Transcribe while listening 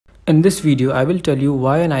In this video, I will tell you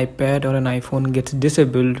why an iPad or an iPhone gets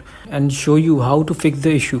disabled and show you how to fix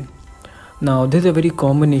the issue. Now, this is a very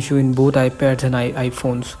common issue in both iPads and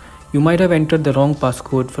iPhones. You might have entered the wrong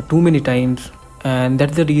passcode for too many times, and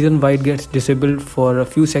that's the reason why it gets disabled for a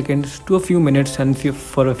few seconds to a few minutes and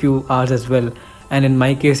for a few hours as well. And in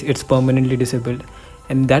my case, it's permanently disabled.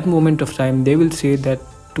 In that moment of time, they will say that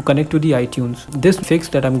to connect to the iTunes. This fix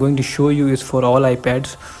that I'm going to show you is for all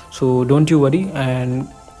iPads, so don't you worry and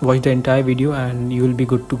watch the entire video and you will be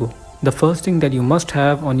good to go. The first thing that you must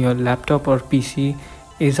have on your laptop or PC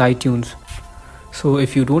is iTunes. So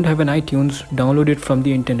if you don't have an iTunes, download it from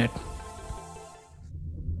the internet.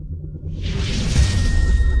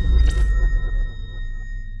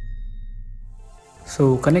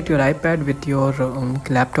 So connect your iPad with your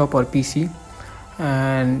laptop or PC,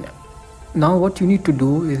 and now what you need to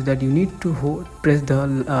do is that you need to press the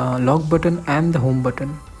lock button and the home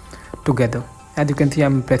button together. As you can see,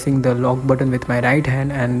 I'm pressing the lock button with my right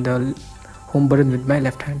hand and the home button with my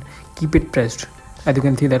left hand. Keep it pressed. As you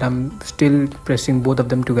can see that I'm still pressing both of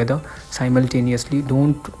them together simultaneously.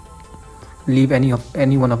 Don't leave any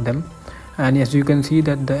one of them. And as you can see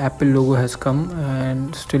that the Apple logo has come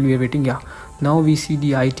and still we are waiting. Yeah, now we see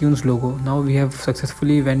the iTunes logo. Now we have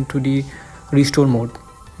successfully went to the restore mode.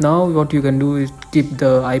 Now what you can do is keep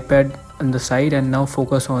the iPad on the side and now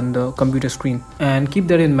focus on the computer screen, and keep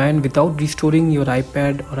that in mind. Without restoring your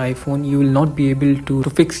iPad or iPhone, you will not be able to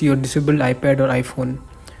fix your disabled iPad or iPhone.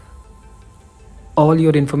 All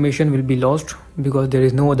your information will be lost because there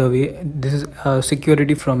is no other way. This is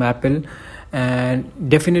security from Apple, and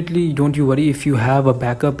definitely don't you worry. If you have a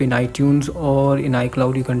backup in iTunes or in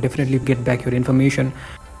iCloud, you can definitely get back your information.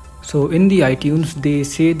 So in the iTunes, they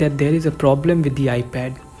say that there is a problem with the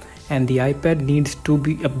iPad and the iPad needs to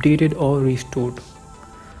be updated or restored.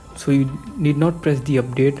 So you need not press the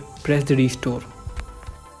update, press the restore.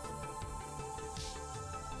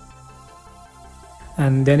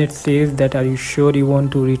 And then it says that are you sure you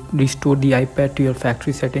want to restore the iPad to your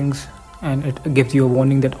factory settings, and it gives you a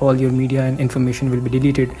warning that all your media and information will be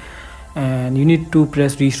deleted, and you need to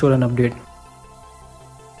press restore and update.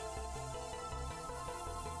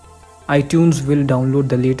 iTunes will download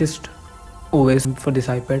the latest OS for this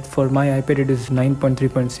iPad. For my iPad it is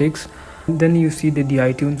 9.3.6. Then you see that the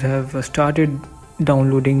iTunes have started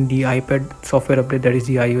downloading the iPad software update, that is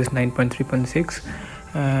the iOS 9.3.6,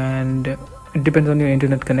 and it depends on your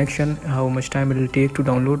internet connection how much time it will take to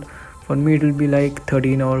download. For me it will be like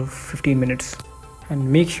 13 or 15 minutes.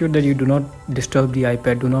 And make sure that you do not disturb the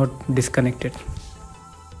iPad, do not disconnect it.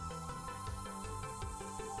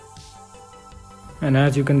 And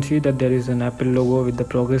as you can see that there is an Apple logo with the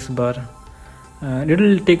progress bar. It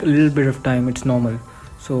will take a little bit of time, it's normal,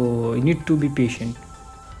 so you need to be patient.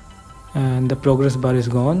 And the progress bar is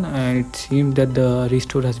gone and it seems that the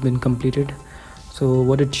restore has been completed. So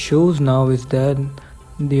what it shows now is that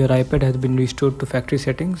your iPad has been restored to factory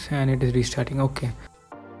settings and it is restarting. Okay.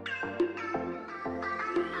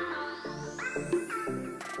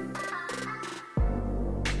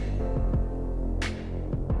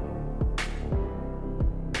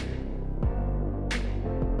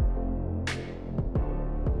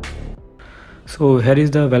 So here is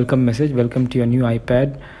the welcome message. Welcome to your new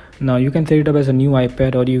iPad. Now you can set it up as a new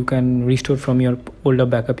iPad, or you can restore from your older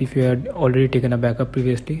backup if you had already taken a backup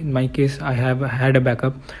previously. In my case, I have had a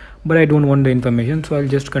backup, but I don't want the information, so I'll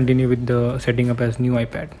just continue with the setting up as new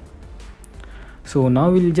iPad. So now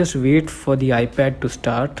we'll just wait for the iPad to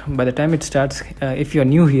start. By the time it starts, if you're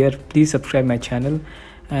new here, please subscribe my channel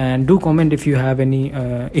and do comment if you have any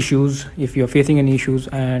issues, if you're facing any issues,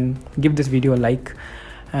 and give this video a like.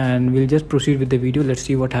 And we'll just proceed with the video. Let's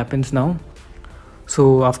see what happens now.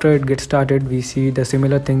 So after it gets started, we see the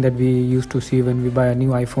similar thing that we used to see when we buy a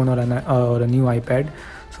new iPhone or a new iPad.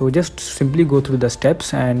 So just simply go through the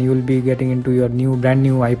steps and you will be getting into your brand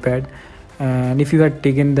new iPad. And if you had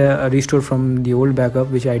taken the restore from the old backup,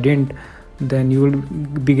 which I didn't, then you will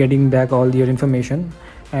be getting back all your information.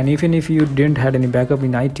 And even if you didn't had any backup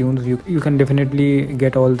in iTunes, you can definitely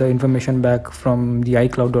get all the information back from the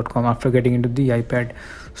iCloud.com after getting into the iPad.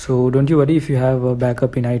 So don't you worry if you have a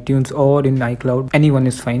backup in iTunes or in iCloud, anyone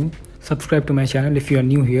is fine. Subscribe to my channel if you are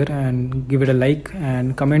new here and give it a like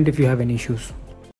and comment if you have any issues.